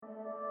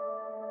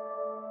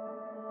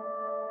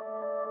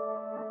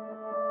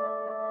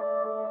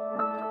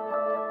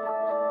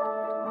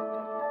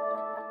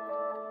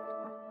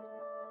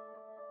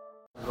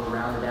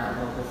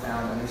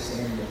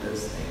understanding of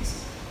those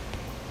things.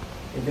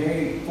 A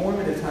very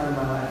formative time in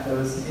my life, though,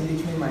 was in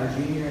between my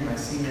junior and my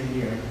senior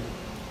year.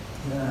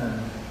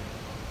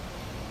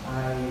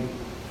 I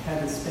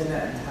had to spend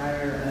that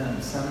entire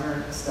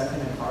summer stuck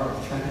in a car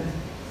with Trent.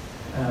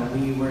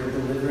 We were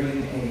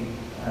delivering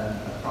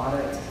a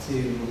product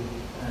to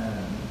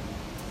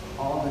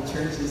all the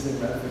churches in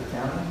Rutherford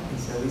County, and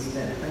so we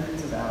spent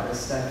hundreds of hours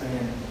stuck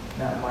in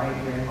that white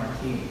Grand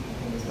Marquis. I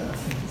think is what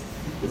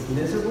it was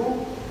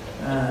miserable.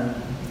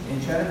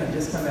 And Trent had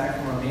just come back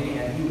from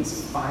Romania, and he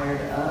was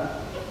fired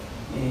up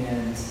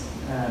and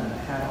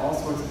had all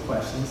sorts of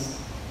questions.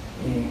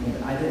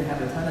 And I didn't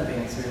have a ton of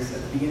answers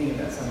at the beginning of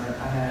that summer.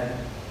 I had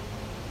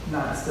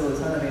not still a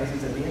ton of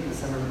answers at the end of the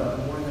summer, but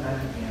more than I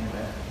began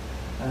with.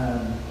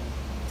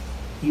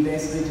 He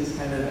basically just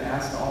kind of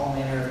asked all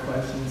manner of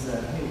questions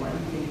of, hey, why do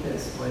you think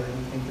this? What do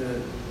you think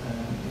the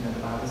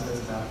Bible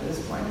says about this?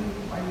 Why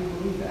do you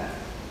believe that?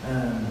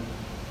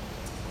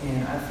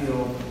 And I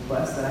feel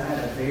blessed that I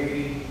had a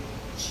very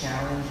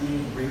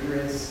challenging,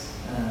 rigorous,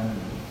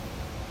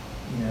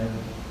 like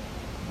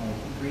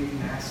Greek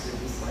master,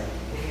 just like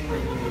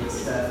hammering me with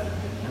stuff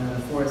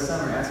for a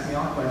summer, asking me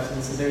all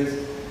questions. So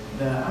there's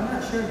I'm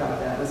not sure about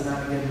that was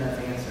not a good enough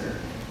answer,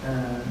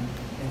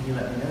 and he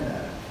let me know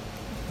that.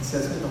 And so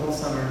I spent the whole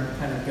summer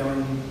kind of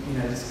going,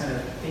 just kind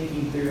of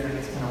thinking through and I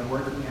guess kind of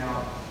working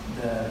out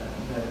the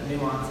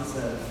nuances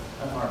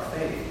of our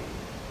faith.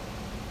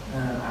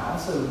 I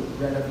also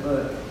read a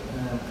book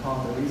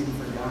called The Reason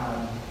for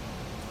God.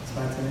 It's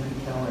by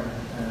Timothy Keller.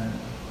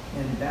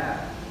 And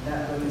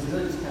that book is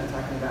really just kind of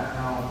talking about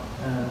how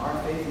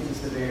our faith is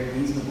just a very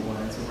reasonable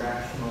one. It's a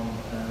rational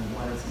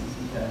one. It's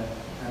easy to,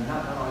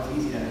 not always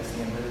easy to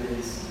understand, but it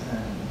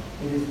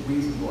is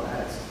reasonable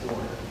at its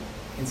core.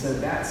 And so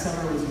that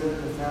summer was really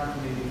profound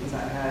for me because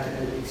I had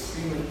an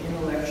extremely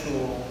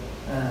intellectual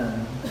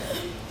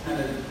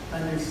kind of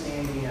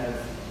understanding of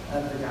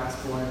the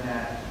gospel, and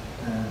that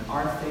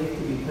our faith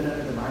could be put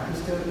under the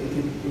microscope. It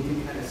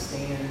could kind of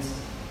stand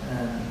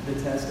the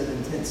test of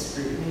intense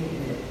scrutiny,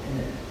 and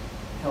it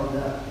held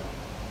up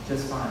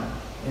just fine.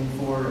 And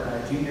for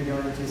junior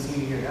going into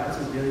senior year, that was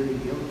a really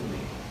big deal to me,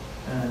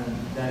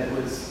 that it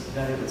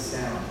was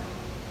sound.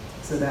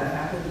 So that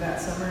happened that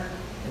summer,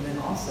 and then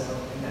also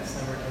in that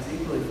summer, as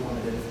equally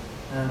formative,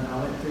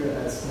 I went through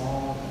a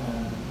small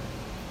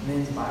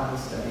men's Bible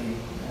study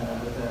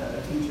with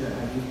a teacher at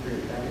my youth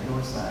group back at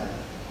Northside.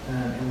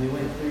 And we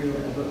went through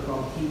a book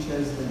called He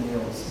Chose the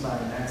Nails by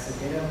Max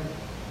Lucado.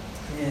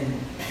 And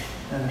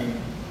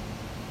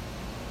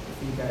if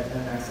you guys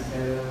know Max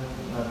Lucado,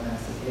 love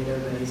Max Lucado,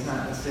 but he's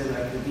not necessarily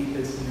like the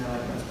deepest,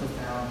 like most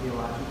profound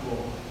theological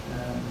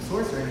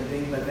source or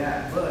anything, but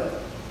that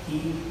book,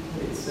 he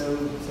put it so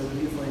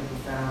beautifully and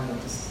profound,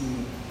 and just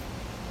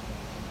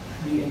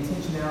the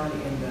intentionality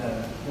and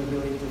the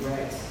really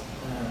direct,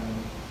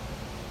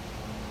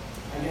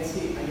 I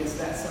guess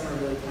that summer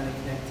really kind of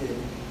connected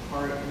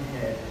heart and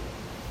head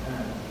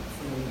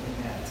for me in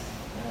that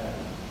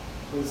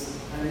was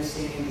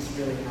understanding just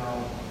really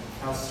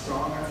how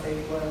strong our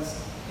faith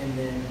was, and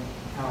then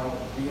how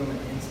real and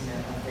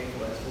intimate our faith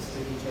was. Just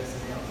that He chose the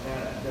nails.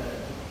 The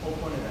whole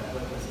point of that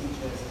book was He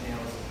chose the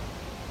nails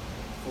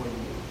for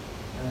you.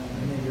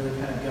 And then really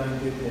kind of going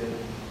through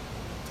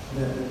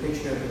the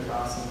picture of the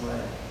cross and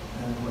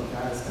what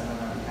God has done on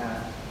our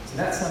behalf. So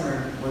that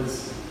summer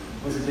was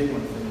a big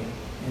one for me.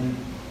 And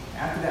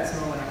after that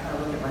summer, when I kind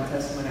of look at my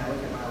testimony, I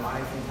look at my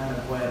life and kind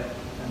of what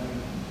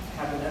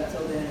happened up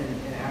till then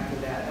and after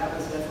that, that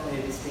was definitely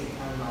a distinct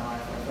time in my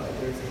life where I felt like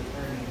there was a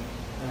turning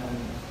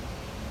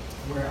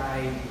where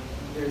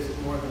there's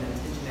more of an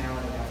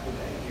intentionality after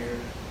that year,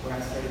 where I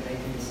started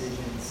making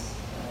decisions,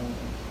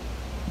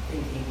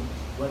 thinking,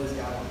 what does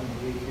God want me to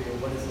do here?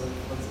 What does it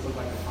look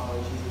like to follow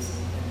Jesus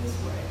in this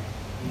way?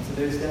 And so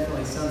there's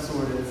definitely some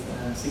sort of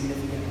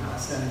significant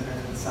milestone in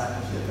terms of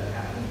discipleship that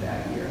happened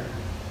that year.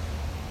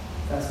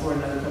 Fast forward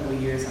another couple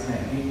of years, I'm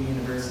at Union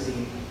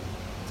University,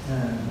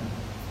 and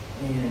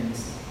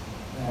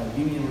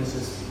Union was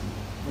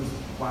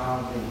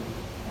wildly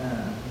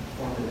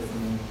formative for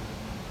me.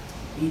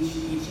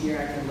 Each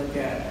year I can look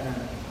at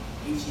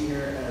each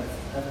year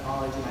of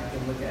college, and I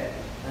can look at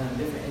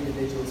different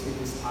individuals who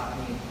just taught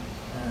me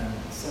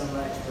so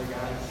much, where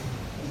God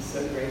is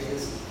so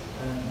gracious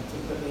to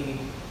put me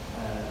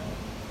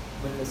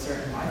with a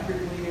certain life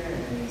group leader,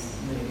 and then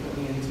he put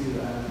me into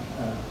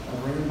a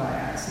room by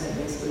accident,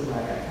 basically, where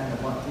I got kind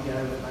of lumped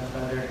together with my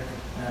brother.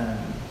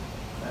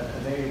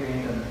 A very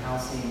random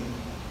housing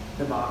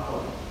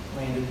debacle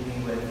landed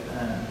me with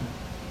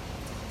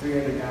 3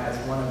 other guys,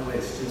 one of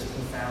which just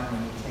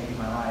profoundly changed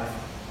my life.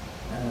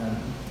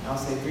 I'll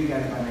say 3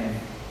 guys by name,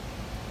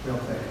 real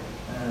quick.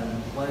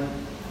 One,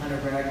 Hunter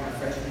Bragg, my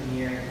freshman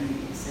year,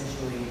 he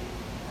essentially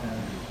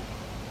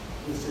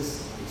was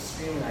just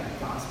extremely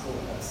gospel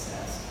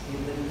obsessed. He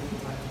literally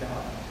talked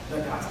about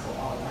the gospel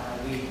all the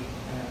time.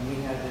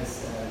 We had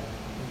this,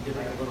 we did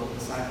a little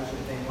discipleship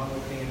thing, one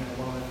with me and then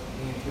one with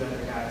me and 2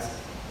 other guys,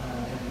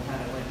 and we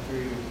kind of went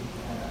through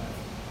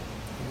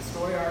the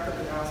story arc of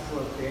the gospel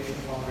of creation,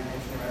 fall,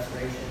 redemption, and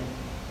restoration,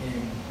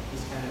 and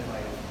just kind of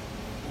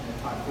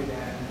talked through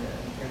that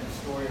in terms of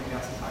story, and we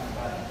also talked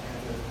about it in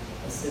terms of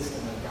a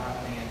system of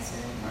God, man,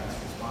 sin,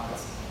 Christ's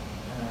response,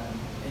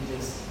 and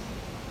just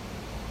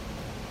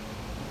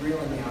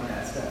grilling me on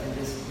that stuff, and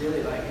just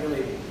really,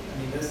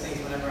 those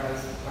things, whenever I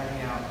was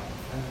writing out,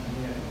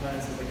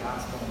 components of the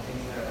gospel and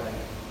things that are like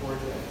core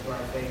to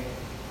our faith,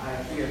 I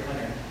hear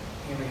Hunter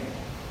hammering,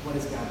 what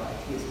is God like?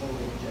 He is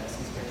holy and just,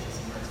 He's gracious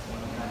and merciful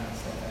and kind and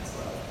steadfast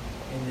love.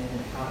 And then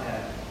how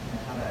that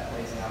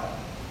plays out.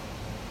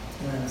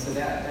 So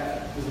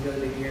that was a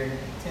really big year.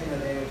 Tim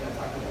O'Day, which I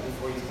talked about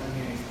before, he's come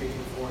here and he's preached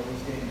before.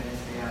 He's doing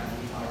ministry out in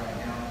Utah right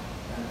now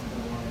to the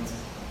Mormons.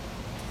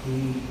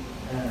 He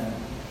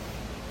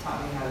taught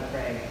me how to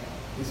pray.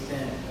 We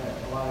spent a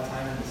lot of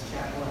time in this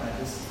chapel, and I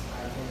can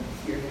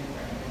hear him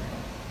praying now.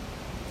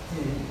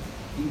 And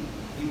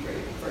he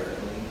prayed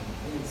fervently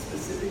and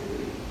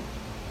specifically.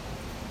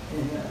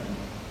 And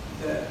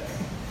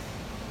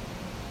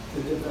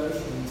the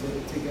devotion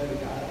to go to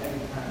God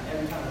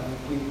every time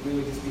we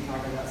would just be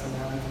talking about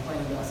something, we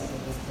complaining about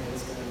something, let's pray,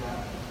 let's go to God.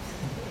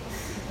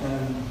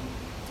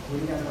 What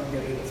do you guys want to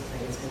go eat? Let's pray,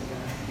 let's go to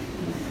God.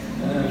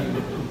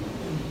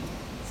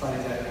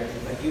 Slight exaggeration,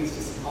 but he was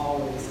just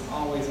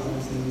always on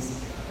his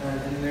knees. And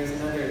then there's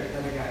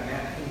another guy,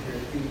 Matt Pinker,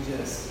 who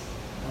just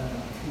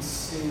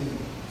consumed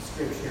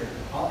Scripture.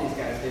 All these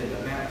guys did,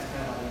 but Matt was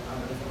kind of on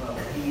a different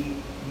level.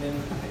 He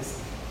memorized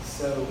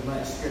so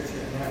much Scripture,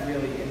 and that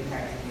really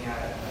impacted me.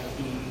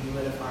 He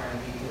lit a fire in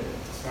me to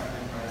start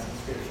memorizing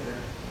Scripture.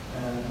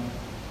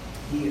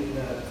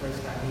 The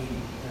first time I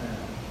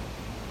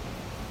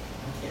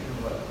can't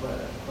remember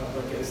what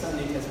book it was, some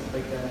New Testament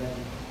book that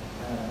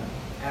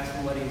asked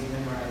him what he was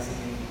memorizing,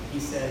 and he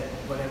said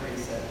whatever he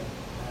said,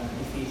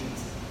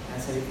 Ephesians. And I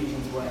said,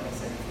 Ephesians what? And he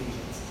said,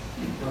 Ephesians.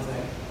 And I was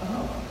like,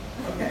 oh,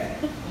 okay.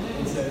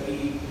 And so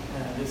he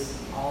just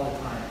all the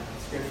time,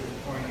 Scripture was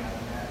pouring out of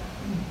that.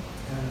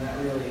 That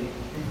really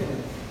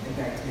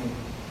impacted me.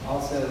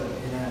 Also,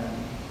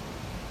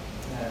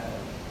 I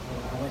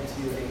went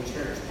to a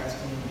church, Christ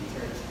Community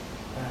Church,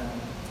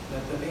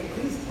 that the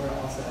Bakeries were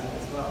also at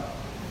as well.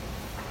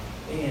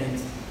 And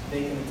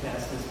they can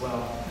attest as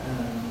well.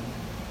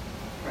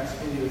 Christ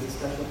Community was a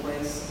special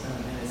place,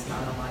 and it's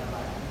not unlike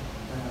Blackman.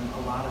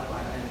 A lot of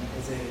Blackman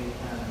is a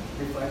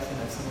reflection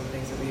of some of the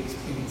things that we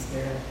experienced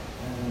there.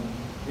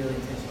 Really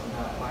intentional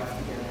about life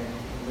together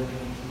and living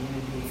in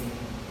community, and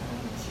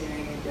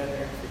sharing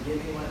together,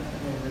 forgiving one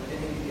another, and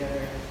repenting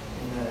together,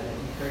 and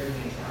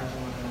encouraging and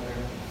challenging one another.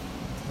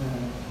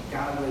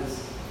 God was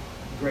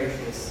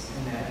gracious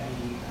in that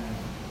He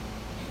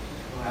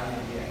allowed me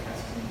to be at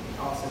Christ Community.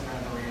 Also, kind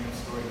of a random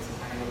story. It's a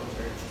tiny little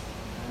church.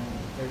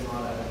 There's a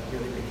lot of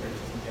really big churches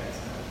in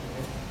Jackson,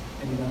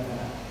 and you know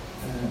that.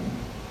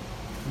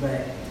 But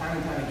time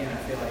and time again, I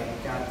feel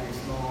like God, through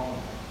small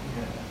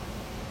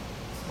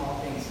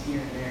things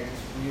here and there,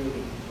 just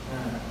really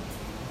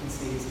can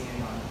see His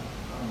hand on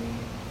me.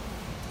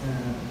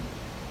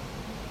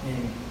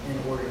 In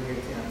order here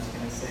too, I'm just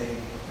going to say,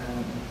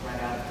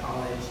 right out of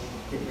college,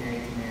 get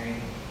married to Mary.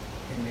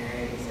 And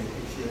Mary is a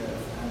picture of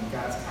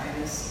God's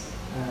kindness,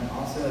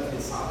 also of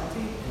His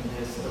sovereignty, and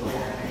just the way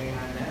that Mary and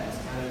I met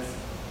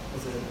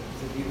was a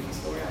beautiful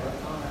story. I love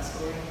telling that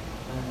story.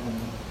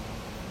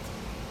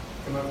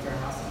 Come over to our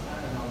house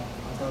sometime, and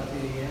I'll tell it to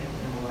you again,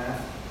 and we'll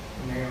laugh.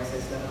 And Mary will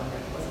say stuff, and I'm like,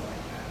 it wasn't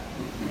like that.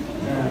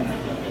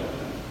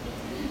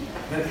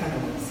 But it kind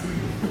of was.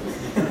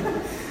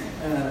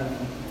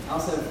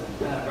 Also,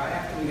 right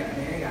after we got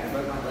married, I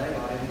broke my leg. A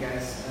lot of you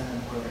guys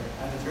were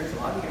at the church. A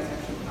lot of you guys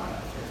actually were not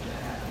at the church when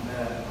that happened.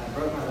 I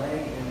broke my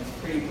leg, and it was a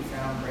pretty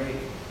profound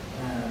break.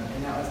 And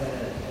that was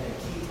at a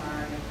key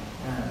time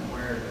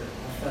where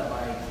I felt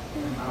like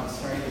I was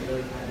starting to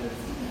really kind of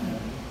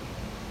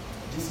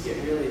just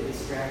get really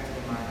distracted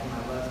in my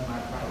loves and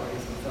my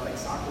priorities, and felt like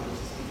soccer was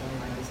just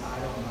becoming like this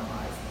idol in my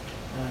life.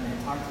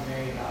 And talked to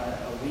Mary about it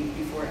a week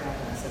before it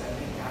happened. I said, I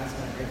think God's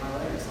going to break my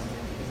leg or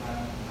something because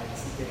I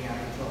just keep getting out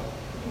of control.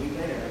 And a week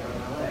later, I broke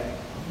my leg,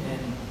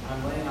 and I'm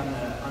laying on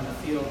the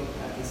field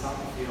at the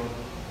soccer field,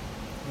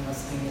 and I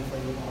was thinking for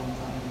a long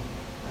time.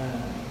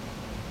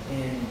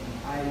 And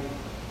I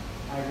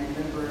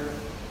remember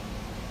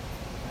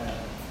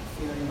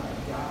feeling like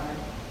God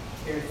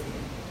cared for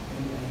me,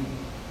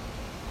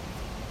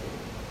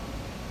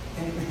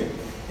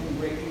 and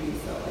breaking me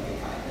felt like a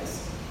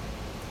kindness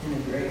and a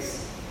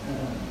grace.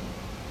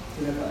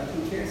 Because I felt like He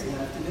cares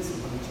enough to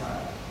discipline a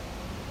child.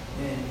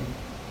 And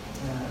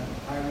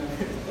I remember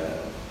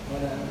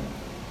when I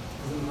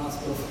was in the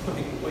hospital for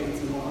way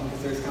too long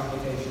because there's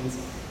complications.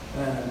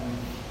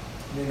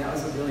 Then that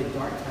was a really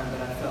dark time,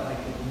 but I felt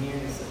like the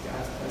nearness of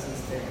God's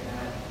presence there, and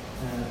that,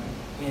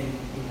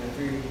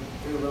 through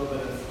a little bit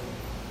of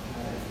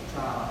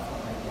trial, I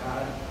felt like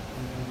God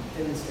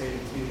demonstrated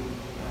to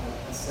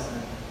a son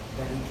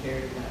that He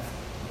cared enough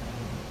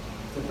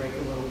to break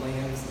a little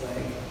lamb's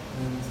leg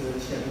so that the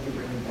shepherd could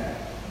bring him back.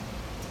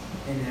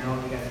 And now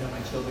you guys know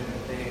my children,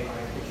 that they are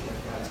a picture of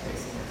God's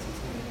grace and mercy to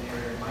me. And they're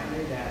a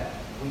reminder that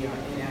we are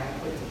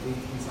inadequate to do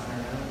things on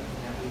our own, and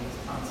that we must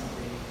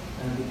constantly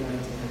be going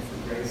to Him for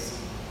grace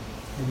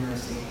and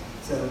mercy.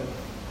 So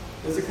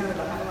those are kind of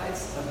the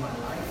highlights of my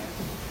life.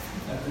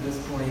 Up to this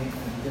point,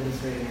 I'm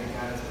demonstrating that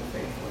God has been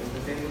faithful. He's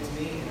been faithful to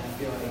me, and I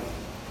feel like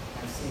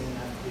I've seen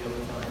enough to be able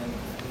to tell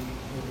anyone that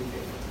He'll be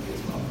faithful to you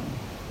as well.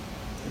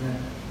 Amen.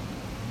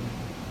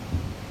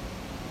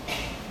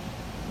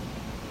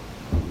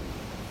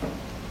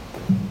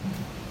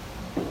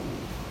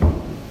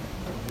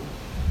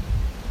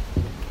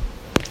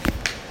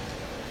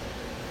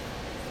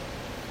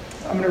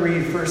 I'm going to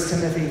read 1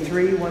 Timothy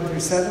 3, 1 through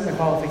 7, the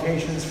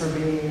qualifications for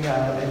being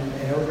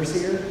an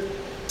overseer.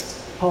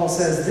 Paul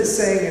says, "This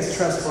saying is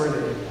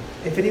trustworthy.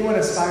 If anyone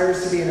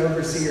aspires to be an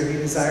overseer, he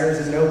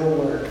desires a noble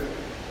work.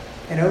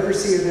 An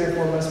overseer,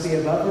 therefore, must be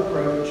above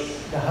reproach,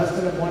 the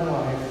husband of one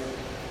wife,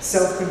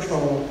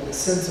 self-controlled,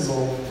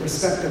 sensible,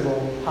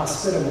 respectable,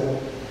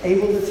 hospitable,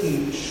 able to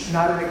teach,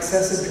 not an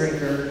excessive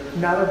drinker,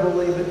 not a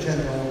bully but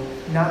gentle,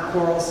 not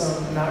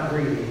quarrelsome, not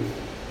greedy.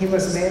 He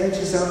must manage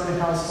his own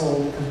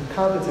household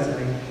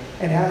competently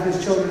and have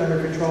his children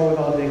under control with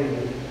all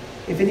dignity.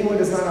 If anyone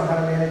does not know how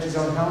to manage his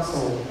own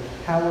household,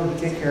 how will he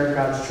take care of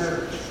God's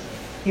church?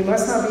 He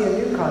must not be a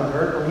new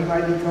convert, or he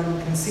might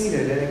become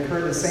conceited and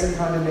incur the same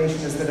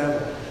condemnation as the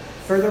devil.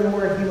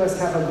 Furthermore, he must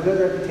have a good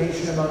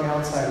reputation among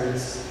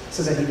outsiders,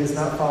 so that he does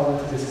not fall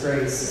into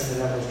disgrace and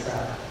the devil's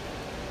trap."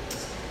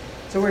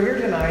 So we're here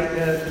tonight.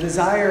 The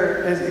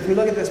desire, if we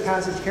look at this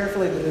passage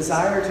carefully, the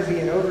desire to be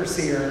an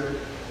overseer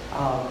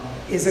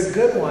is a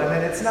good one,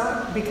 and it's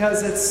not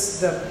because it's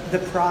the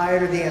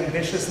pride or the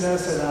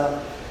ambitiousness or the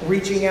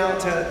reaching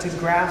out to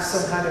grasp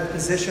some kind of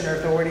position or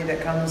authority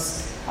that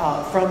comes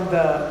from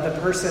the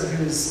person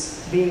who's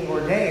being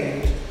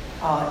ordained.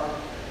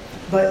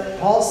 But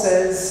Paul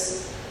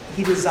says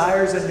he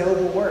desires a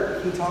noble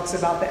work. He talks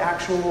about the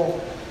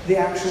actual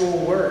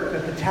work,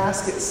 that the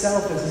task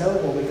itself is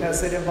noble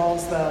because it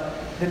involves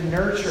the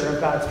nurture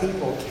of God's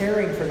people,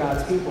 caring for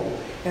God's people.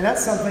 And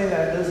that's something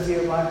that those of you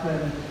at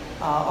Blackman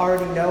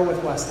already know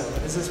with Westover.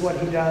 This is what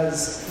he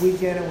does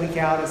week in and week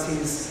out as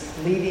he's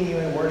leading you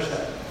in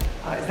worship.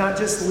 It's not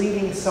just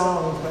leading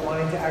songs, but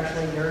wanting to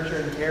actually nurture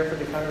and care for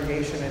the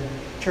congregation and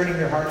turning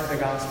their heart to the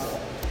gospel.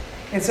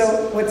 And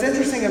so what's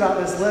interesting about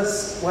this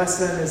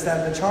lesson is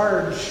that the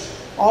charge,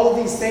 all of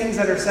these things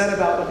that are said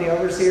about what the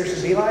overseer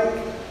should be like,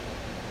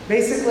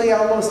 basically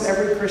almost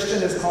every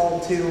Christian is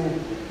called to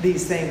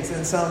these things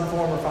in some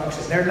form or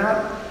function. They're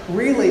not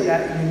really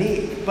that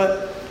unique,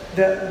 but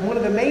one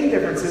of the main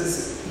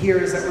differences here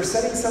is that we're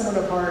setting someone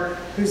apart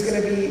who's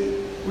going to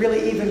be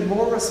really even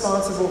more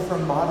responsible for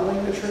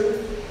modeling the truth.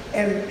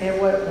 And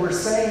what we're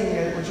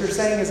saying, what you're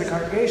saying as a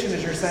congregation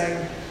is you're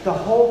saying the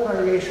whole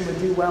congregation would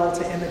do well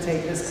to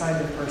imitate this kind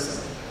of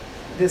person,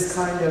 this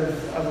kind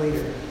of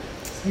leader.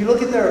 You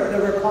look at the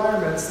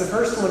requirements. The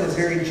first one is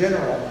very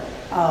general,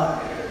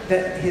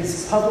 that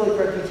his public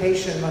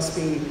reputation must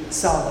be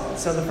solid.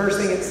 So the first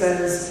thing it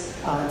says,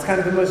 it's kind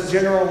of the most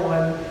general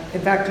one.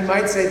 In fact, you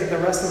might say that the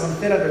rest of them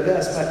fit under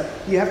this, but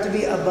you have to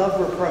be above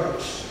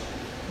reproach.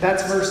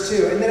 That's verse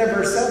 2. And then in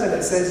verse 7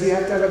 it says you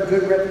have to have a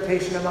good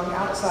reputation among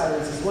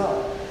outsiders as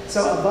well.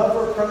 So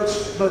above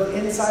reproach both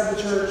inside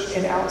the church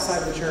and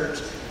outside the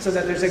church, so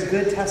that there's a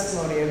good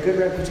testimony, a good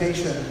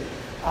reputation.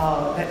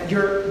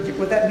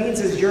 What that means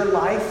is your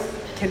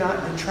life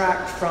cannot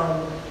detract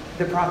from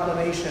the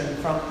proclamation,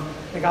 from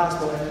the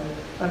gospel. And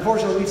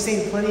unfortunately, we've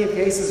seen plenty of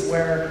cases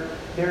where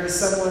there's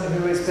someone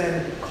who has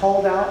been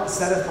called out and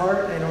set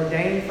apart and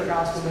ordained for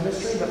gospel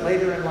ministry, but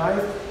later in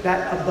life,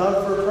 that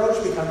above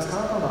reproach becomes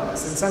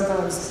compromised. And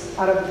sometimes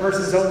out of the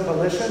person's own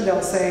volition,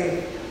 they'll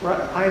say,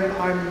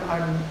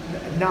 I'm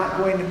not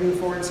going to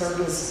move forward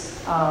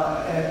service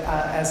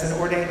as an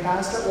ordained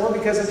pastor, or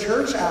because a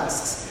church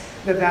asks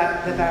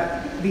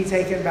that be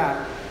taken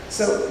back.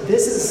 So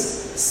this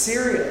is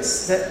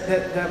serious, that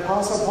the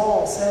Apostle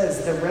Paul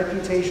says the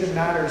reputation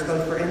matters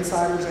both for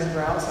insiders and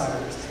for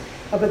outsiders.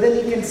 But then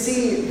you can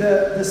see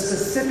the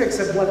specifics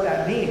of what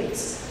that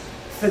means.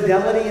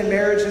 Fidelity in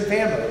marriage and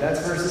family.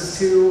 That's verses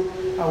 2,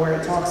 where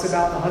it talks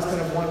about the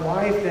husband of one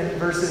wife. Then in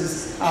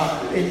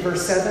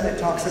verse 7, it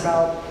talks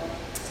about,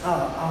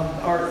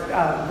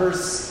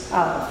 verse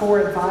 4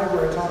 and 5,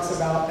 where it talks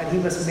about that he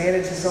must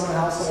manage his own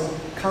household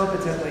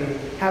competently,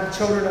 have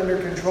children under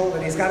control,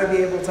 and he's got to be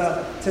able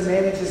to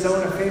manage his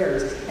own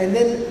affairs. And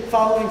then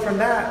following from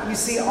that, you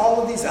see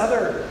all of these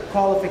other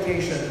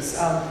qualifications.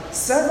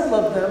 Several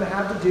of them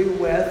have to do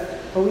with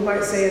what we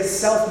might say is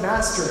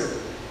self-mastery,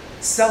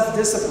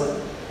 self-discipline.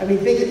 I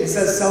mean, it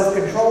says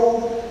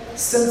self-control,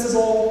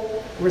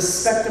 sensible,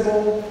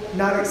 respectable,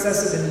 not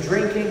excessive in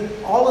drinking.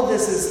 All of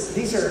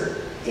these are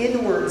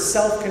inward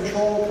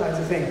self-control kinds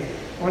of things.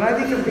 When I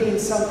think of being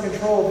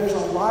self-controlled, there's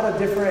a lot of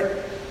different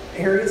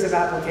areas of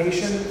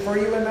application for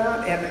you in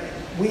that, and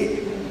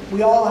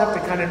we all have to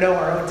kind of know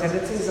our own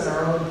tendencies and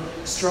our own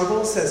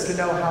struggles as to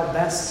know how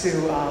best to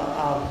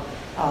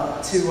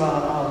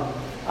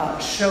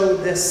show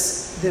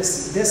this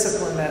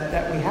discipline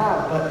that we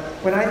have. But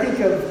when I think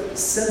of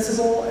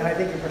sensible and I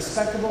think of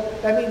respectable,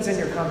 that means in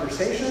your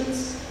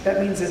conversations, that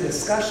means in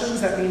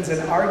discussions, that means in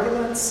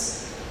arguments.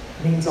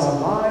 means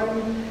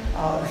online.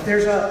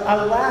 There's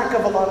a lack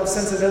of a lot of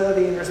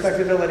sensibility and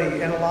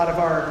respectability in a lot of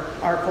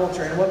our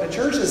culture. And what the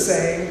church is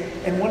saying,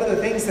 and one of the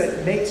things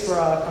that makes for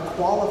a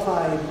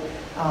qualified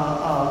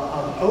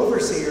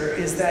overseer,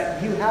 is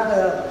that you have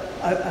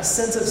a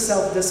sense of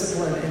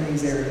self-discipline in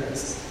these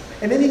areas.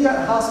 And then you've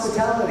got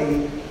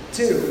hospitality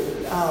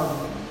too.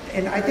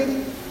 And I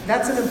think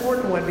that's an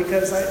important one,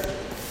 because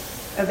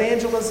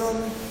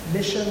evangelism,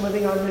 mission,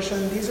 living on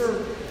mission, these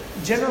are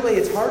generally,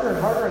 it's harder and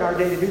harder in our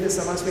day to do this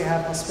unless we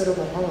have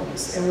hospitable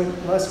homes and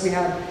unless we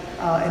have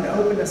an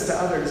openness to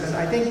others. And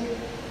I think,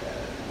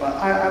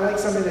 I like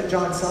something that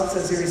John Stott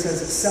says here. He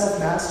says,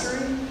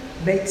 self-mastery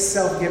makes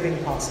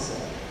self-giving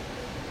possible.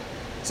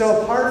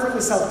 So apart from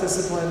the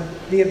self-discipline,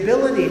 the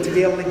ability to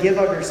be able to give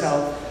of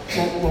yourself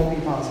won't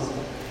be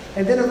possible.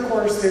 And then, of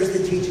course, there's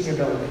the teaching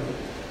ability,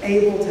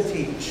 able to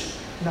teach.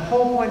 And the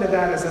whole point of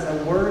that is that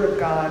the Word of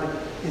God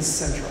is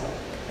central.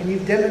 And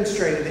you've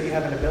demonstrated that you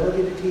have an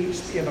ability to teach,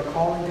 that you have a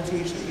calling to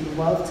teach, that you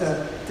love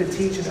to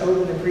teach and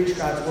open and preach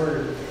God's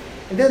Word.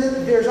 And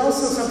then there's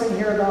also something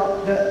here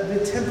about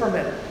the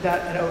temperament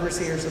that an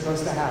overseer is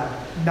supposed to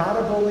have. Not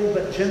a bully,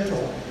 but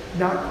gentle,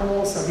 not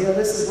quarrelsome.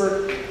 This is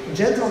where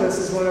gentleness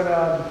is one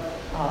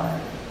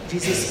of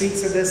Jesus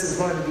speaks of this as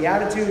one of the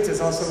Beatitudes. It's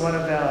also one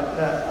of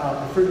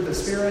the fruit of the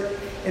Spirit.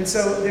 And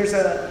so there's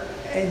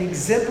an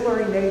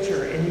exemplary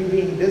nature in you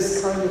being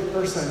this kind of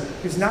person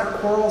who's not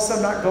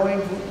quarrelsome, not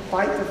going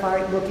fight to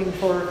fight, looking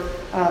for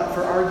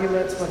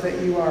arguments, but that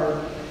you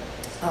are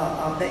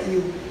that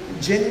you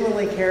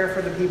genuinely care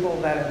for the people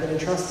that have been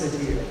entrusted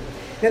to you.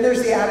 Then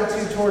there's the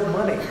attitude toward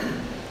money.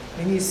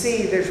 And you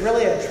see there's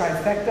really a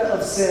trifecta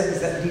of sins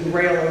that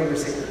derail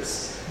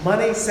overseers: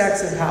 money,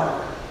 sex, and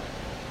power.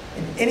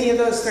 In any of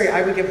those three,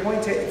 I would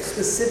point to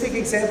specific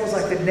examples,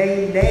 like to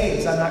name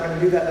names. I'm not going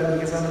to do that though,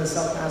 because I'm going to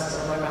self-master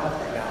on my mouth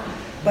right now.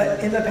 But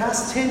in the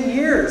past 10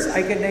 years,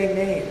 I could name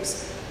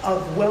names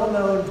of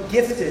well-known,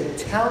 gifted,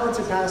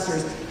 talented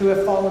pastors who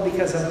have fallen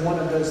because of one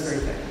of those three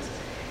things.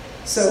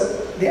 So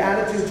the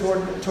attitude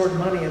toward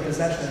money and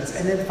possessions.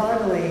 And then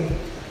finally,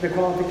 the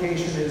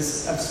qualification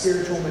is of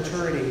spiritual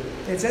maturity.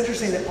 And it's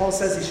interesting that Paul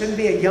says he shouldn't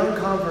be a young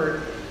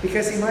convert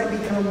because he might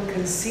become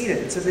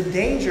conceited. So the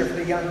danger for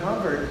the young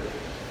convert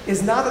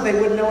is not that they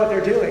wouldn't know what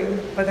they're doing,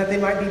 but that they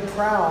might be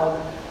proud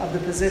of the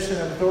position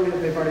of authority that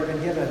they've already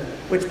been given,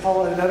 which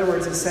Paul, in other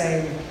words, is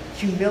saying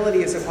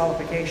humility is a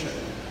qualification.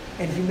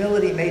 And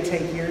humility may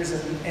take years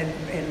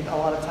and a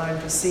lot of time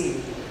to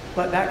see,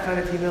 but that kind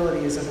of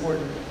humility is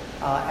important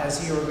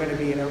as you are going to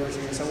be an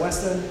overseer. So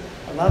Weston,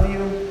 I love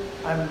you.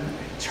 I'm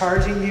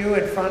charging you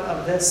in front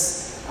of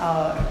this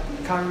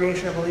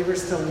congregation of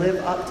believers to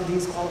live up to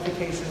these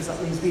qualifications,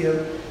 at least be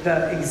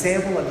the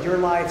example of your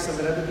life so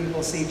that other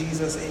people see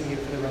Jesus in you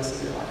for the rest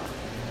of your life.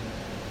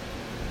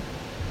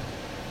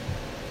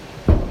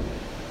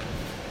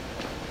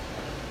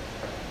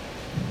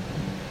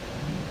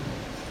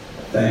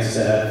 Thanks,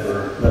 Dad,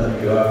 for letting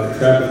me go out for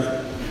trucking.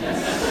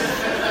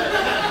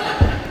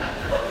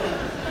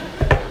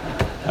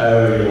 I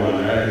owe you one,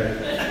 right?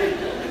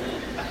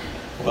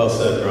 Well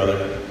said,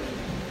 brother.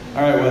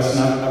 All right,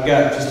 Weston, I've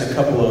got just a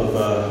couple of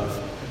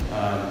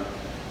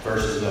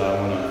verses that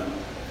I want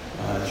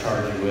to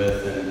charge you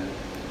with. And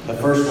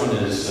the first one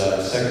is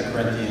 2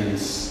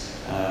 Corinthians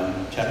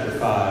chapter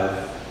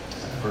 5,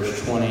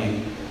 verse 20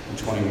 and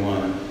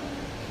 21.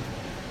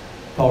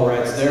 Paul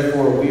writes,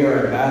 "Therefore we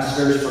are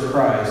ambassadors for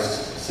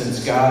Christ,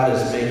 since God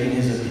is making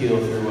his appeal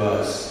through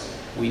us.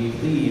 We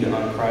plead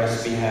on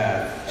Christ's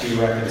behalf, be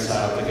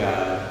reconciled to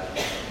God.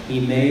 He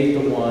made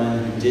the one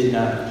who did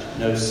not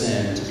know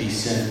sin to be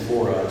sin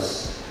for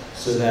us,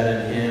 so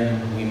that in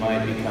him we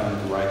might become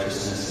the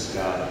righteousness of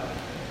God."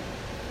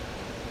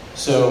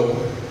 So,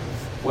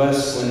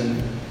 Wes,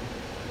 when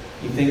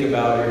you think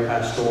about your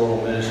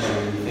pastoral ministry,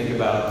 when you think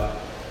about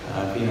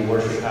being a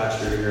worship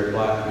pastor here at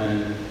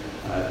Blackman, in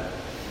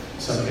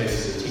some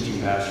cases a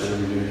teaching pastor when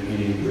you're doing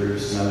community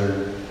groups and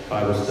other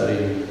Bible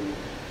study,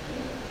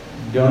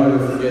 don't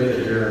ever forget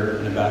that you're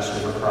an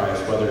ambassador for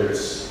Christ, whether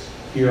it's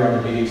here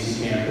on the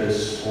BDC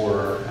campus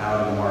or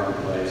out in the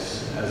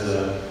marketplace. As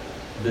a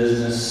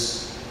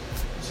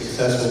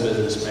successful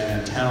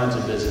businessman,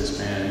 talented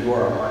businessman, you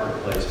are a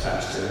marketplace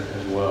pastor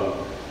as well.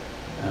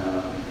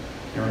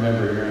 And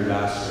remember, you're an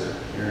ambassador.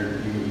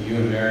 You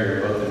and Mary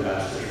are both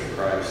ambassadors for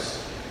Christ.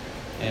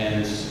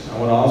 And I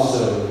want to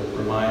also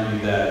remind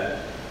you that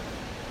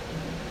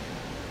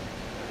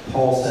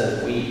Paul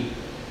says we.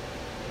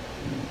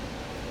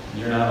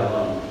 You're not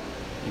alone.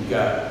 You've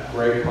got a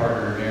great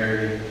partner,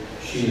 Mary.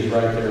 She is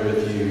right there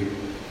with you.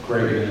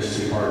 Great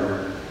ministry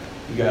partner.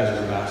 You guys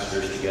are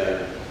ambassadors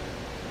together.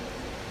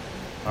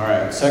 All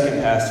right,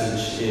 second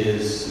passage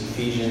is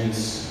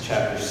Ephesians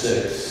chapter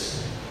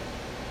 6.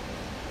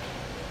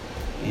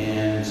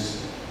 And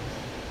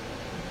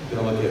I'm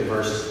going to look at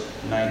verse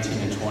 19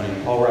 and 20.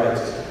 Paul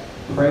writes,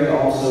 "Pray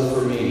also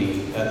for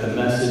me, that the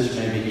message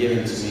may be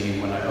given to me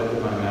when I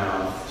open my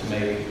mouth, to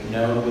make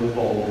known with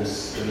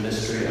boldness the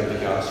mystery of the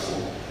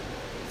gospel.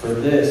 For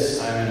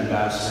this I am an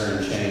ambassador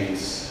in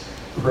chains.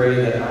 Pray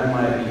that I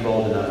might be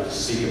bold enough to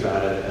speak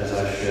about it as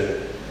I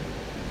should.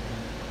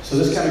 So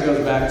this kind of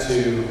goes back to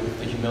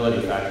the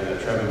humility factor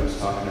that Trevor was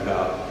talking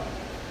about.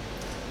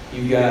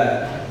 You've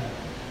got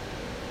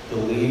the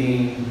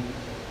leading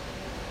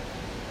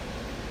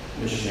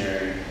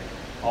missionary,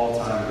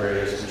 all-time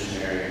greatest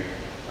missionary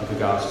of the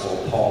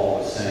gospel,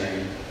 Paul, is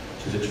saying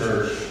to the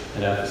church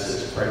at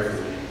Ephesus, pray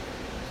for me.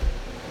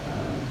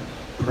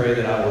 Pray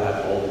that I will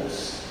have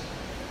boldness.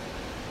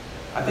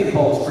 I think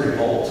Paul's pretty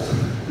bold.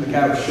 The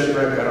guy was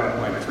shipwrecked, got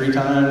on like 3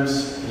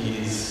 times.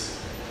 He's,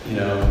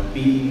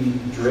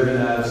 beaten, driven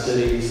out of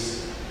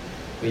cities.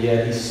 But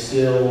yet he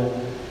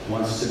still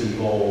wants to be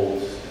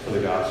bold for the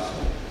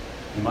gospel.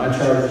 And my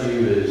charge to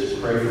you is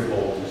pray for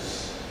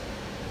boldness.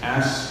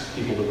 Ask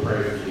people to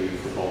pray for you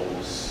for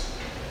boldness.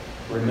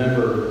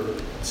 Remember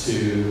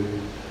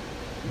to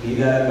be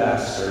that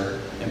ambassador.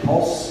 And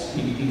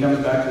he comes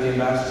back to the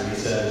ambassador. He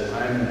says,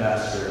 I am an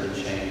ambassador in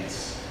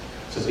chains.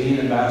 So being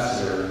an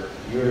ambassador,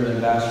 you're an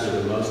ambassador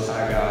of the Most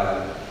High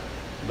God,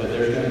 but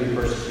there's going to be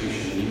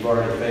persecution. You've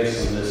already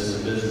faced some of this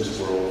in the business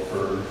world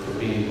for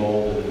being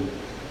bold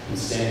and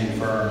standing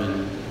firm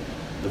in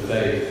the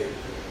faith.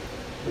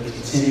 But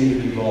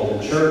continue to be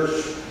bold. In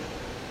church,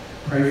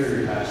 pray for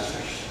your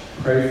pastors.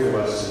 Pray for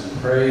Weston.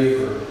 Pray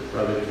for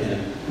Brother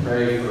Ken.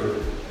 Pray for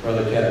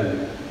Brother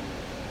Kevin.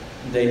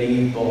 They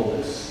need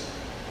boldness.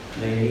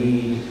 They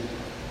need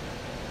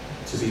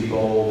to be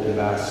bold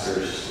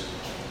ambassadors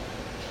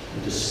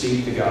and to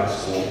speak the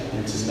gospel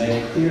and to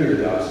make clear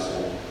the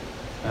gospel.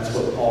 That's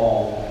what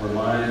Paul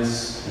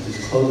reminds as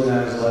he's closing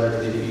out his letter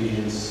to the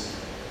Ephesians.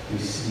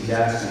 He's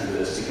asking for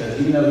this because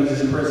even though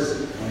he's in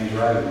prison when he's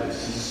writing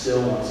this, he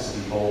still wants to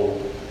be bold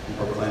in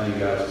proclaiming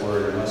God's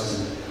word.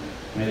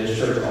 And may this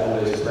church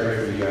always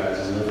pray for you guys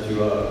and lift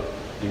you up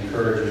and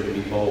encourage you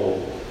to be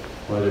bold,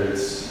 whether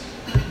it's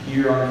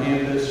here on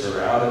campus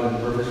or out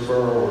in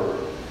Murfreesboro or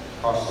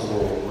across the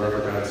world, wherever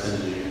God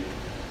sends you.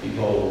 Be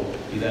bold.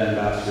 Be that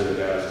ambassador that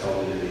God has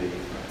called you to be.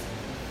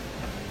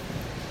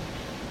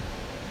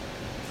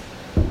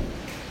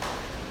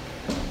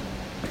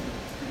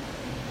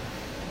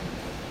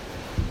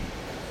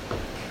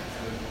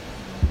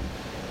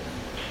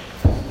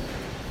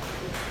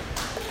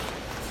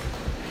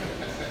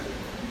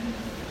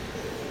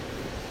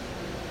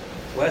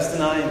 Wes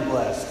and I am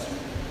blessed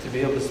to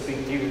be able to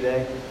speak to you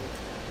today.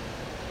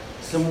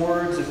 Some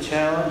words of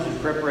challenge and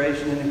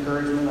preparation and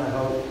encouragement, I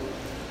hope.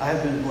 I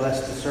have been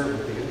blessed to serve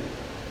with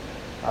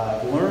you.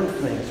 I've learned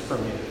things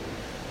from you.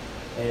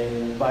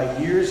 And by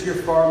years, you're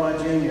far my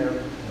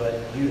junior, but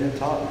you have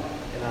taught me,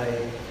 and I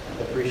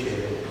appreciate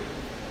it.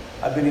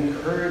 I've been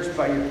encouraged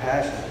by your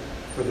passion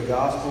for the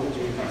gospel of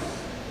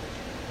Jesus.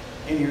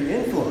 And your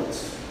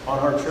influence on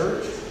our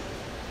church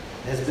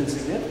has been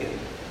significant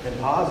and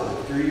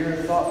positive through your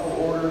thoughtful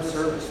order of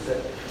service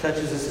that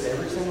touches us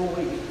every single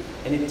week,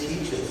 and it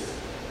teaches.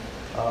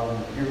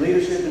 Your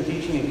leadership and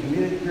teaching in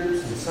community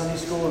groups and Sunday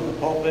school and the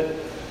pulpit,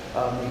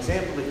 the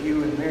example that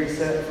you and Mary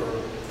set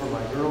for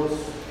my girls.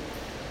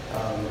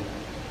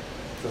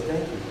 So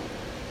thank you.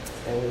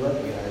 And we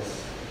love you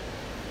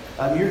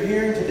guys. You're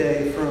hearing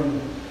today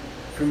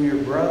from your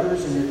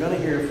brothers, and you're going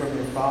to hear from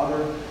your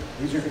father.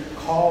 These are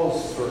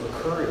calls for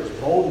courage,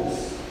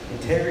 boldness,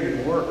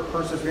 integrity, work,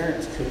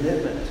 perseverance,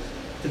 commitment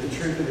to the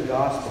truth of the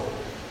gospel.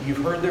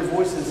 You've heard their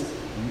voices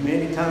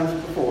many times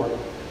before,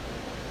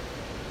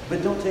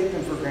 but don't take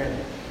them for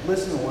granted.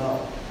 Listen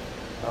well.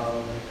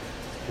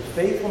 The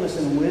faithfulness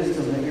and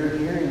wisdom that you're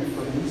hearing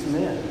from these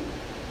men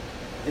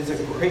is a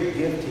great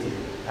gift to you.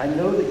 I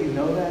know that you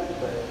know that,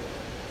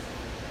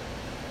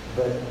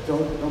 but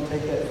don't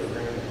take that for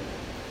granted.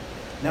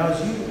 Now,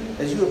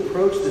 as you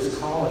approach this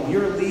calling,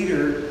 you're a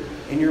leader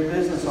in your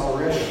business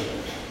already,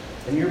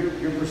 and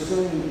you're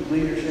pursuing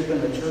leadership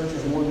in the church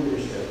and more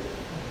leadership.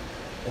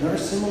 And there are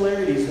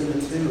similarities in the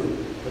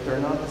two, but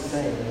they're not the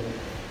same.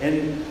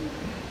 And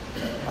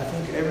I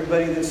think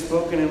everybody that's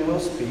spoken and will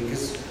speak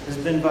has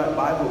been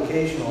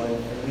bivocational, and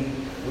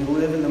we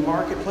live in the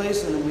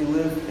marketplace and we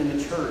live in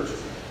the church.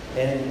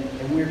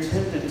 And we're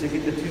tempted to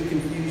get the two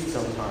confused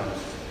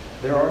sometimes.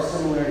 There are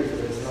similarities,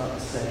 but it's not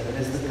the same. And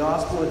as the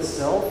gospel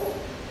itself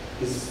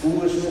is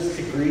foolishness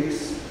to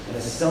Greeks and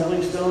a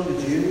stumbling stone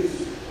to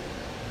Jews,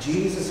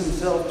 Jesus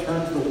himself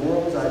turns the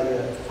world's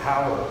idea of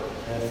power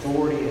and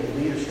authority and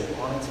leadership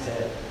on its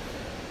head.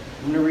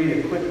 I'm going to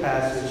read a quick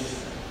passage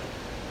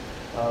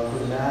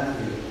from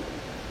Matthew.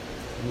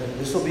 And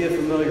this will be a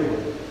familiar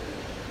one.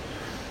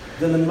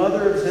 Then the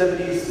mother of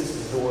Zebedee's, this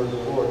is the word of the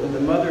Lord, then the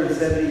mother of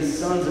Zebedee's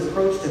sons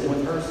approached him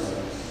with her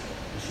sons.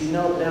 And she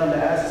knelt down to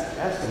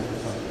ask him for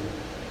something.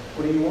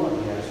 What do you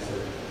want? He asked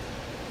her.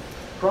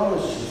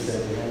 Promise, she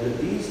said to him, that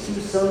these 2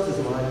 sons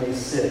of mine may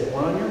sit,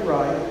 one on your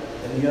right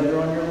and the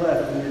other on your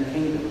left in your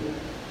kingdom.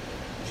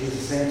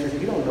 Jesus answered,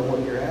 you don't know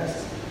what you're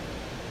asking.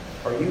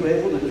 Are you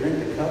able to drink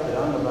the cup that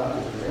I'm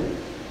about to drink?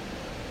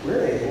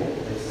 We're able,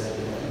 they said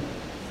to him.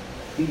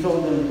 He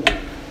told them,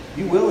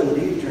 you will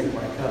indeed drink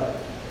my cup,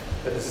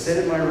 but to sit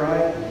at my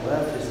right and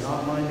left is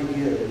not mine to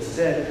give.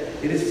 Instead,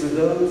 it is for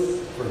those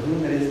for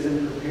whom it has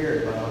been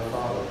prepared by my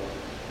Father.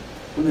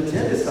 When the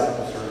 10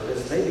 disciples heard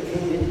this, they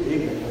became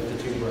indignant with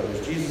the 2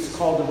 brothers. Jesus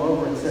called them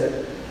over and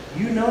said,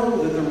 You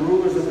know that the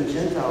rulers of the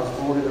Gentiles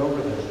lord it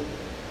over them,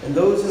 and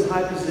those in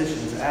high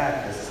positions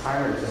act as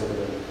tyrants over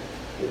them.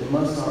 It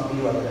must not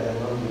be like that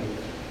among you.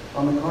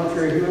 On the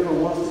contrary, whoever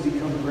wants to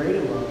become great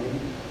among you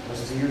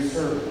must be your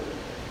servant,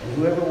 and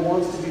whoever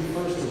wants to be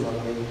first among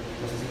you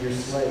must be your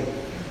slave.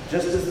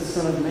 Just as the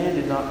Son of Man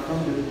did not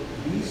come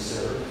to be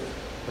served,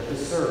 but to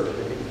serve,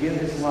 and to give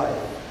his life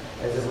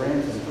as a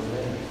ransom for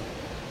many.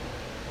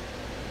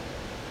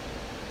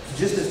 So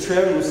just as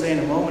Trevor was saying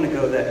a moment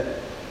ago,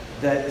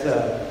 that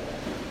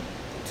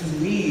to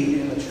lead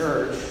in the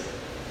church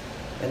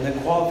and the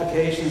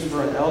qualifications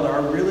for an elder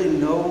are really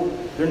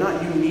they're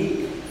not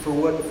unique for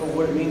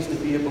what it means to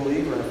be a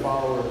believer and a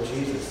follower of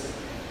Jesus.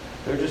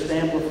 They're just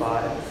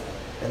amplified,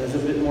 and there's a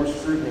bit more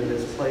scrutiny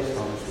that's placed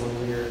on us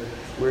when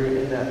we're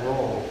in that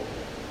role.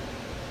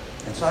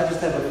 And so I just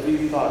have a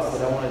few thoughts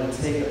that I wanted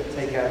to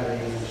take out of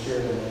these and share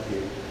them with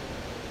you.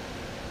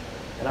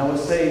 And I would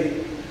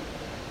say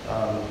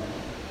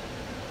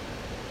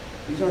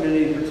these aren't in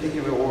any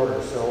particular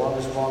order, so I'll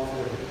just walk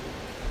through.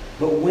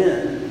 But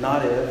when,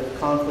 not if,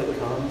 conflict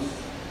comes,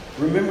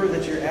 remember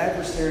that your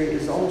adversary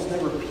is almost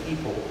never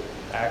people,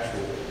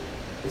 actually.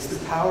 It's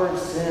the power of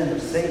sin,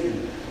 of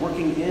Satan,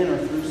 working in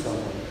or through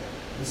someone.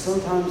 And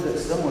sometimes that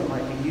someone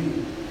might be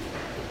you.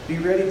 Be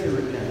ready to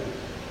repent.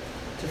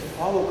 To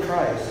follow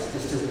Christ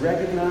is to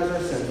recognize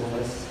our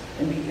sinfulness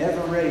and be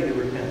ever ready to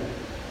repent.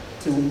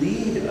 To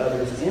lead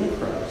others in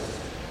Christ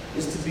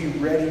is to be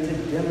ready to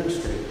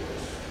demonstrate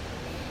this.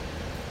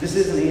 This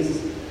isn't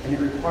easy, and it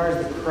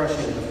requires the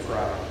crushing of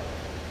pride.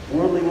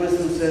 Worldly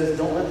wisdom says,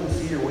 don't let them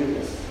see your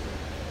weakness.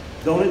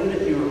 Don't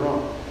admit you were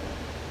wrong.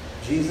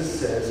 Jesus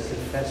says,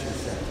 confess your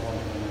sins one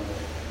to another.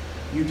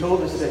 You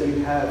told us that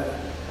you have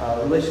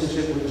a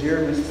relationship with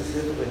Jeremy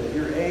specifically, that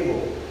you're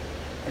able.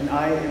 And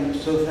I am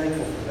so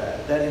thankful for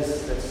that.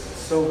 That's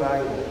so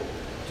valuable.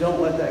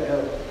 Don't let that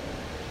go.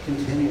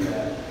 Continue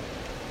that.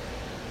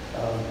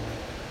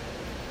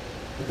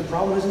 But the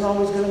problem isn't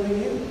always going to be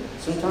you.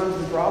 Sometimes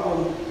the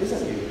problem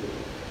isn't you.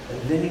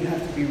 And then you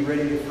have to be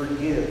ready to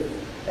forgive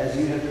as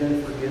you have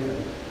been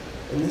forgiven.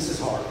 And this is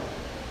hard.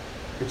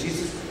 But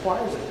Jesus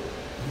requires it.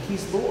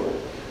 He's Lord.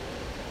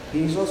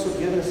 He's also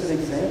given us an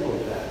example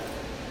of that.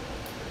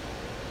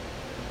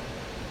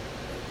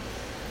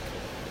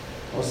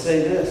 I'll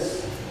say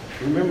this.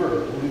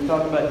 Remember, we've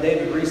talked about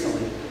David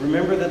recently.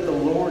 Remember that the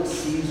Lord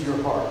sees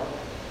your heart.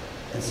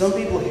 And some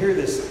people hear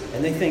this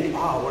and they think,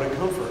 what a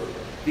comfort.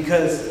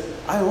 Because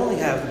I only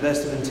have the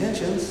best of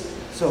intentions.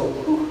 So,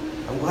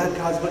 I'm glad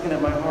God's looking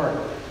at my heart.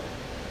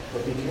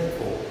 But be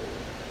careful.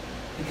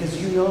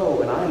 Because you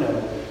know, and I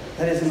know,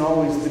 that isn't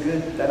always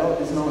good.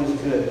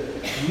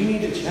 You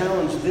need to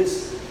challenge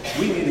this.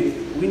 We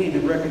need to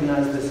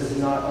recognize this as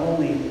not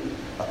only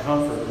a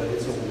comfort, but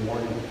it's a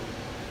warning.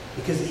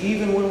 Because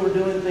even when we're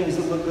doing things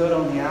that look good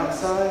on the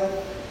outside,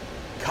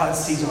 God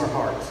sees our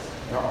hearts.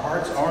 And our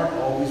hearts aren't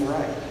always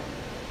right.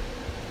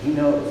 He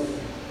knows.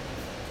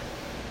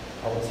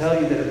 I will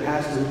tell you that a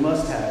pastor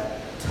must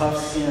have tough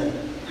skin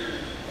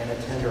and a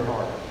tender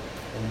heart,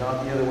 and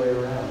not the other way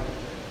around.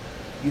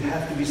 You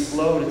have to be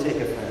slow to take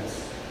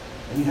offense,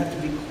 and you have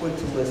to be quick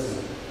to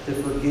listen, to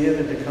forgive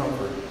and to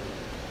comfort.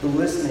 The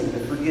listening, the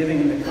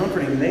forgiving, and the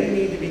comforting may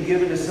need to be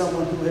given to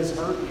someone who has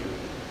hurt you.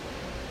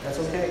 That's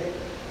okay.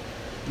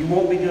 You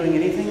won't be doing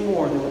anything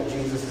more than what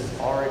Jesus has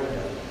already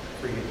done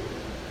for you.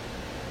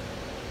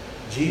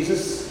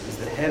 Jesus is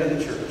the head of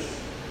the church.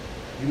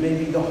 You may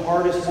be the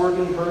hardest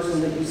working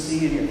person that you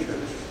see in your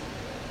church.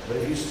 But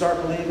if you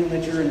start believing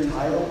that you're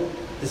entitled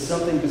to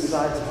something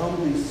besides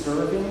humbly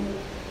serving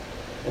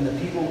and the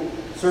people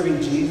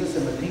serving Jesus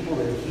and the people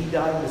that he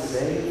died to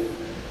save,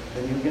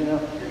 then you're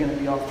gonna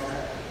be off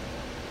track.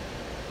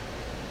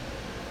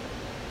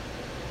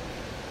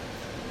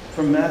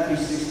 From Matthew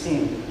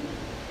 16.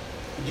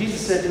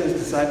 Jesus said to his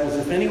disciples,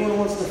 if anyone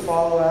wants to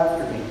follow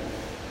after me,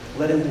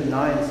 let him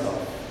deny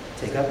himself,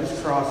 take up his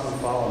cross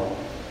and follow me.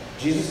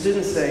 Jesus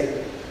didn't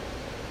say,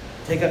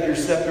 take up your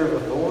scepter of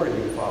authority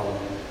and follow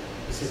me.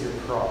 He said your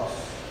cross.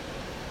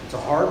 It's a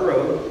hard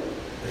road,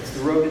 but it's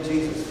the road to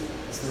Jesus.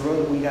 It's the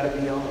road that we got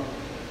to be on.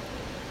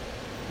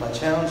 My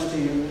challenge to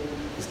you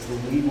is to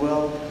lead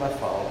well by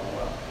following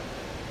well.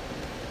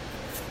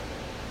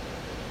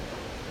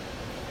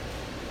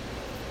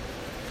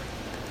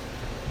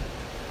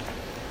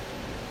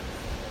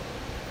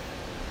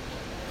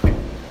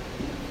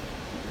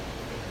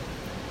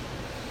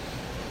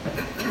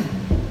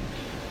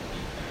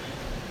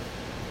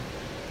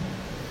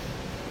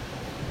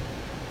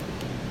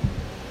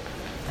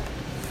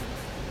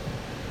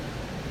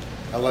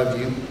 I love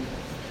you.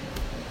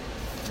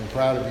 I'm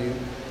proud of you.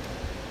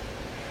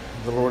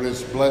 The Lord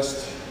has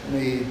blessed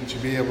me to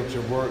be able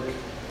to work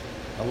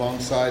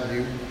alongside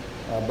you,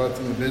 both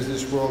in the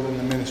business world and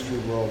the ministry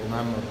world, and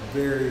I'm a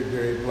very,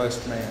 very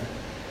blessed man.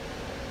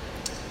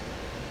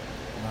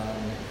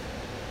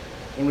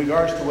 In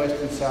regards to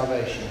Weston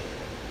Salvation,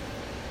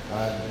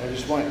 I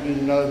just want you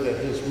to know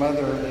that his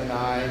mother and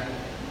I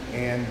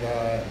and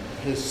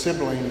his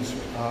siblings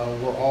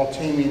were all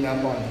teaming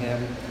up on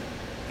him.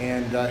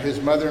 And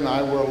his mother and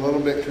I were a little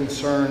bit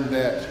concerned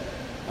that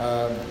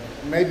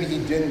Maybe he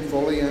didn't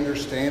fully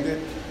understand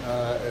it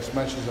as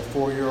much as a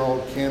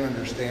 4-year-old can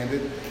understand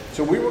it.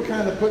 So we were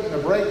kind of putting the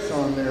brakes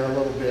on there a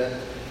little bit.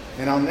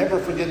 And I'll never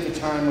forget the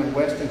time when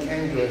Weston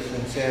came to us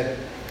and said,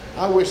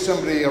 I wish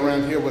somebody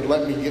around here would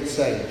let me get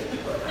saved.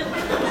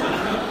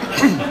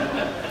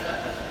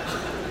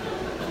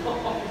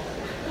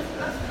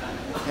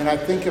 And I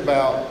think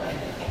about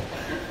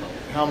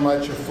how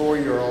much a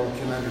 4-year-old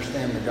can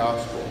understand the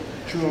gospel,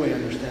 truly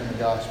understand the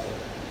gospel.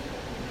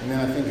 And then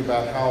I think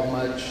about how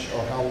much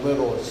or how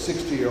little a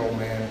 60-year-old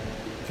man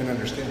can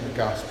understand the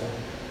gospel.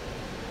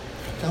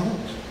 I don't.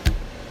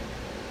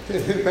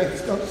 It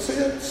makes no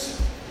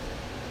sense.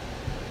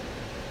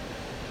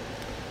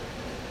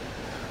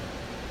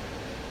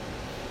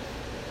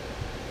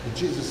 But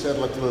Jesus said,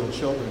 let the little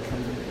children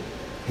come to me.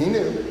 He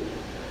knew.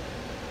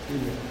 He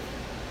knew.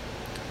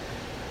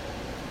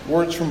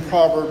 Words from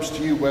Proverbs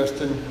to you,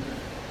 Weston.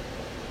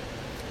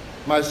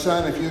 My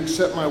son, if you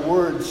accept my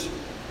words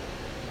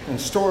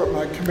and store up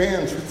my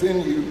commands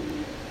within you,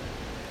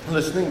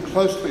 listening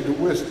closely to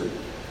wisdom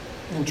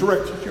and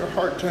directing your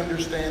heart to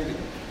understanding.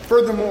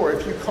 Furthermore,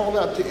 if you call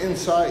out to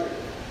insight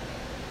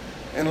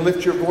and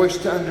lift your voice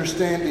to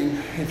understanding,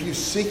 if you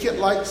seek it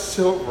like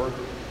silver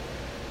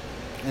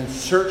and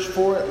search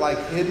for it like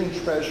hidden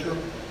treasure,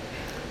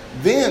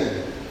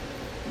 then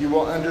you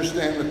will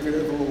understand the fear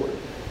of the Lord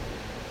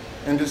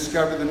and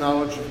discover the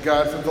knowledge of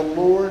God. For the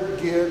Lord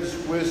gives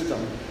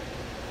wisdom.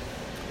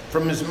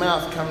 From his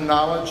mouth come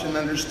knowledge and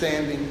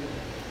understanding.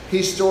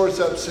 He stores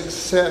up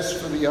success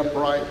for the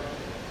upright.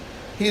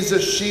 He is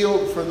a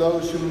shield for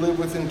those who live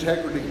with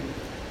integrity,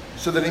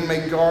 so that he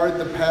may guard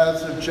the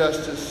paths of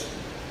justice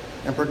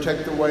and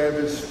protect the way of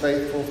his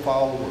faithful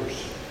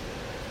followers.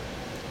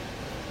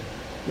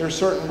 There are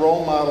certain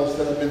role models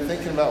that I've been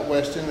thinking about,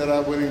 Weston, that I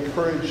would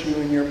encourage you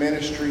in your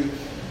ministry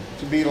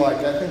to be like.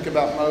 I think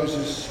about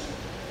Moses,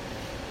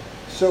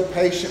 so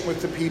patient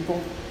with the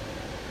people,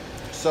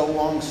 so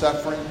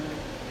long-suffering,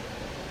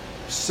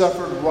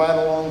 suffered right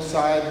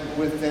alongside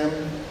with them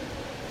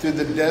through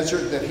the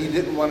desert that he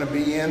didn't want to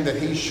be in, that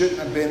he shouldn't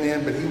have been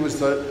in, but he was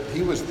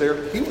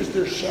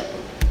their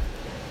shepherd.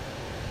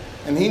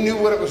 And he knew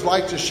what it was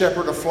like to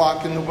shepherd a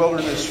flock in the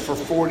wilderness for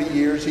 40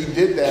 years. He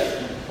did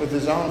that with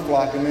his own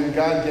flock, and then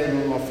God gave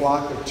him a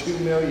flock of 2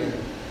 million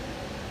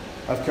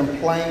of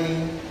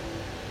complaining,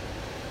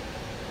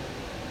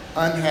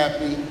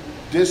 unhappy,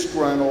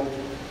 disgruntled,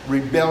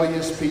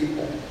 rebellious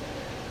people.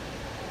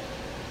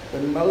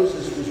 But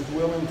Moses was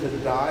willing to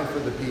die for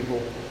the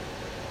people.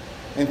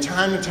 And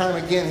time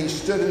again, he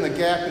stood in the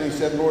gap and he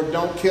said, Lord,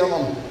 don't kill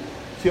them.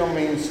 Kill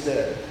me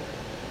instead.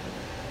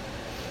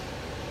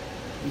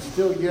 And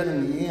still yet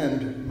in the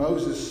end,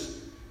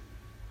 Moses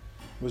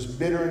was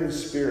bitter in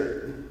his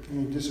spirit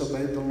and he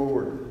disobeyed the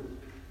Lord.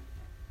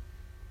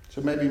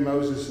 So maybe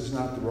Moses is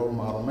not the role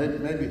model.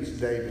 Maybe it's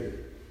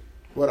David.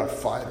 What a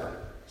fighter.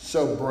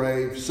 So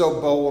brave,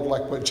 so bold,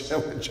 like what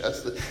Justin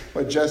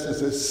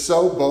says,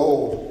 so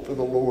bold for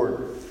the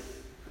Lord.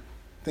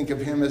 Think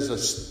of him as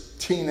a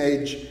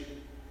teenage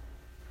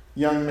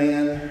young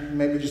man,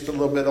 maybe just a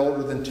little bit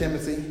older than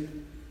Timothy,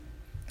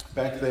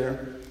 back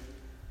there,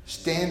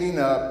 standing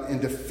up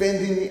and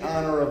defending the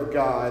honor of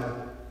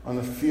God on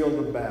the field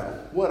of battle.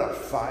 What a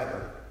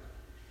fighter.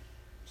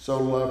 So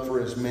loved for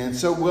his men,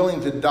 so willing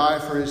to die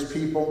for his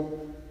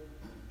people.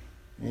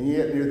 And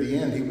yet near the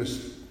end, he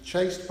was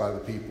chased by the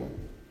people.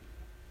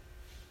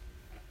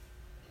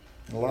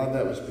 And a lot of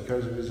that was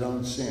because of his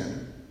own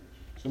sin.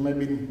 So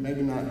maybe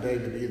not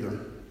David either.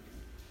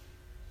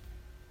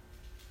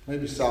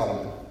 Maybe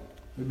Solomon.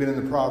 We've been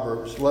in the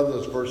Proverbs. Love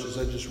those verses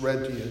I just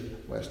read to you,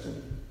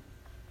 Weston.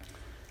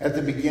 At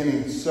the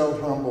beginning, so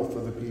humble for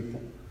the people,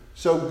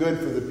 so good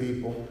for the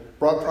people,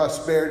 brought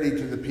prosperity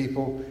to the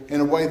people in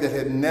a way that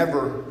had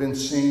never been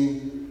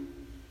seen,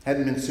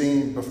 hadn't been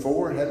seen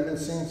before, hadn't been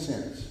seen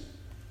since.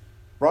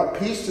 Brought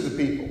peace to the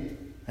people.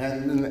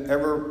 Hadn't been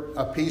ever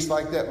a peace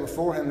like that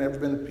before, hadn't ever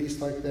been a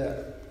peace like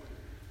that.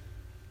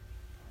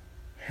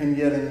 And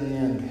yet in the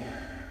end,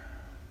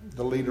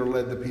 the leader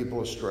led the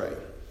people astray.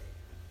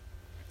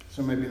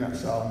 So maybe not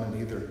Solomon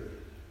either.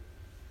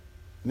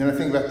 And then I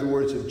think about the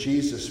words of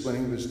Jesus when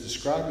he was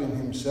describing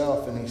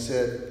himself and he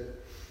said,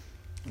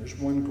 there's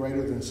one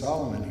greater than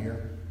Solomon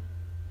here.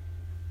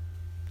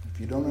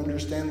 If you don't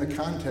understand the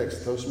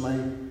context, those may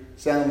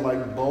sound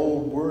like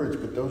bold words,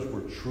 but those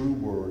were true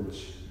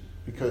words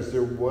because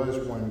there was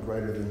one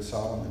greater than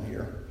Solomon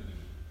here.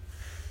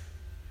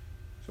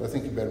 So I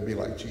think you better be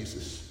like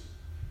Jesus.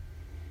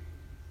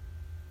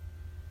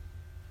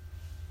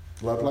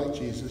 Love like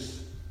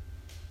Jesus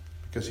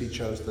because he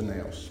chose the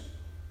nails.